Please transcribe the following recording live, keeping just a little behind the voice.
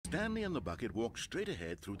Stanley and the bucket walked straight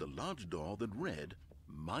ahead through the large door that read,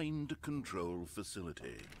 Mind Control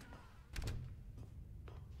Facility.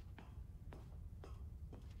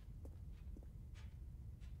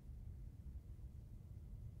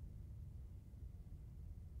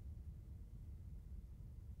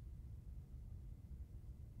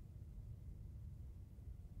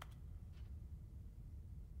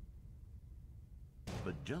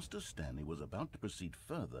 But just as Stanley was about to proceed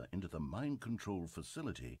further into the mind control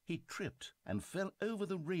facility, he tripped and fell over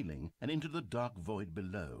the railing and into the dark void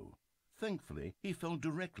below. Thankfully, he fell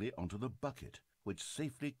directly onto the bucket, which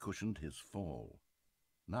safely cushioned his fall.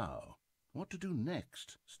 Now, what to do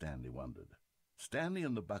next? Stanley wondered. Stanley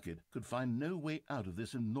and the bucket could find no way out of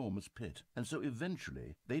this enormous pit, and so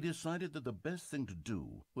eventually they decided that the best thing to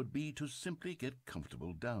do would be to simply get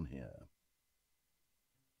comfortable down here.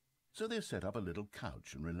 So they set up a little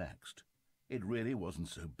couch and relaxed. It really wasn't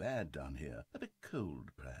so bad down here, a bit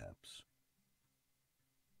cold perhaps.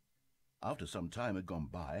 After some time had gone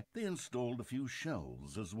by, they installed a few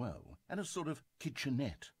shelves as well, and a sort of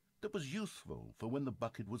kitchenette that was useful for when the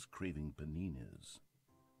bucket was craving paninis.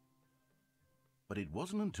 But it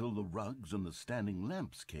wasn't until the rugs and the standing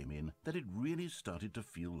lamps came in that it really started to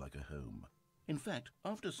feel like a home. In fact,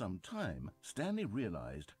 after some time, Stanley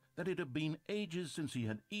realized that it had been ages since he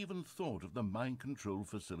had even thought of the mind control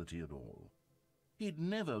facility at all. He'd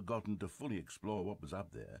never gotten to fully explore what was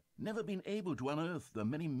up there, never been able to unearth the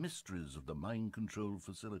many mysteries of the mind control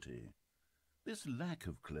facility. This lack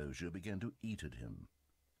of closure began to eat at him.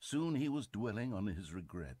 Soon he was dwelling on his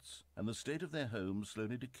regrets, and the state of their home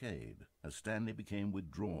slowly decayed as Stanley became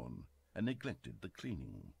withdrawn and neglected the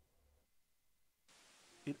cleaning.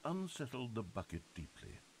 It unsettled the bucket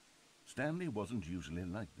deeply. Stanley wasn't usually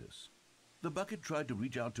like this. The bucket tried to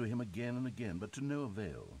reach out to him again and again, but to no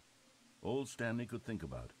avail. All Stanley could think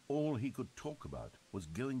about, all he could talk about, was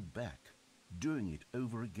going back, doing it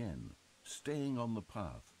over again, staying on the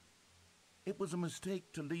path. It was a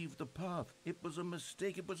mistake to leave the path. It was a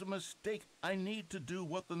mistake. It was a mistake. I need to do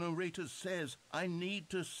what the narrator says. I need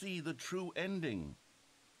to see the true ending.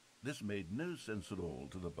 This made no sense at all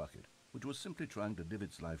to the bucket, which was simply trying to live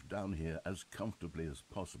its life down here as comfortably as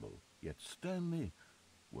possible. Yet Stanley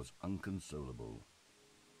was unconsolable.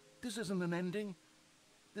 This isn't an ending.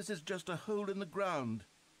 This is just a hole in the ground.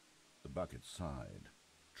 The bucket sighed.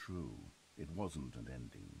 True, it wasn't an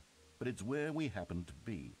ending. But it's where we happen to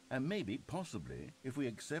be. And maybe, possibly, if we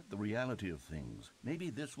accept the reality of things, maybe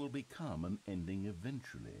this will become an ending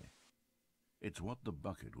eventually. It's what the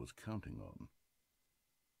bucket was counting on.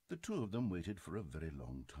 The two of them waited for a very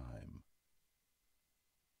long time.